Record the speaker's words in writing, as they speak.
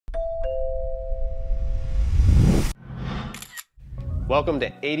Welcome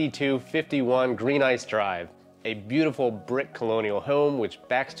to 8251 Green Ice Drive, a beautiful brick colonial home which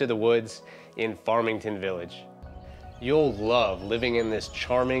backs to the woods in Farmington Village. You'll love living in this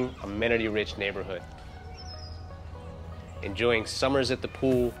charming, amenity-rich neighborhood. Enjoying summers at the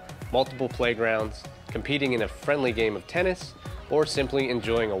pool, multiple playgrounds, competing in a friendly game of tennis, or simply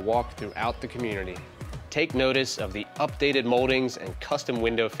enjoying a walk throughout the community. Take notice of the updated moldings and custom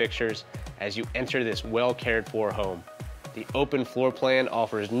window fixtures as you enter this well cared for home. The open floor plan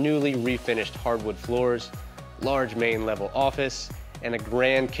offers newly refinished hardwood floors, large main level office, and a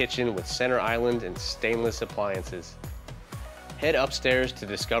grand kitchen with center island and stainless appliances. Head upstairs to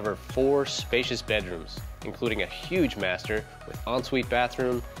discover 4 spacious bedrooms, including a huge master with ensuite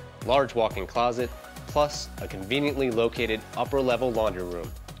bathroom, large walk-in closet, plus a conveniently located upper-level laundry room.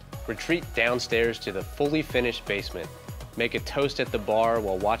 Retreat downstairs to the fully finished basement. Make a toast at the bar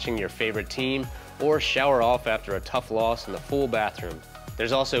while watching your favorite team, or shower off after a tough loss in the full bathroom.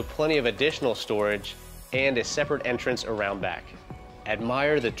 There's also plenty of additional storage and a separate entrance around back.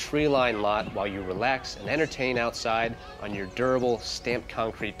 Admire the tree-lined lot while you relax and entertain outside on your durable stamped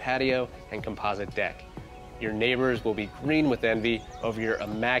concrete patio and composite deck. Your neighbors will be green with envy over your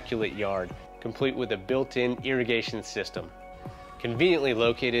immaculate yard, complete with a built-in irrigation system. Conveniently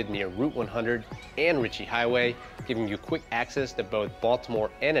located near Route 100 and Ritchie Highway, giving you quick access to both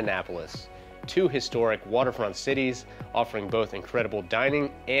Baltimore and Annapolis, 2 historic waterfront cities offering both incredible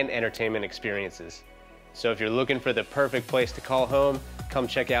dining and entertainment experiences. So if you're looking for the perfect place to call home, come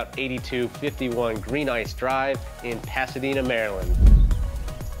check out 8251 Green Ice Drive in Pasadena, Maryland.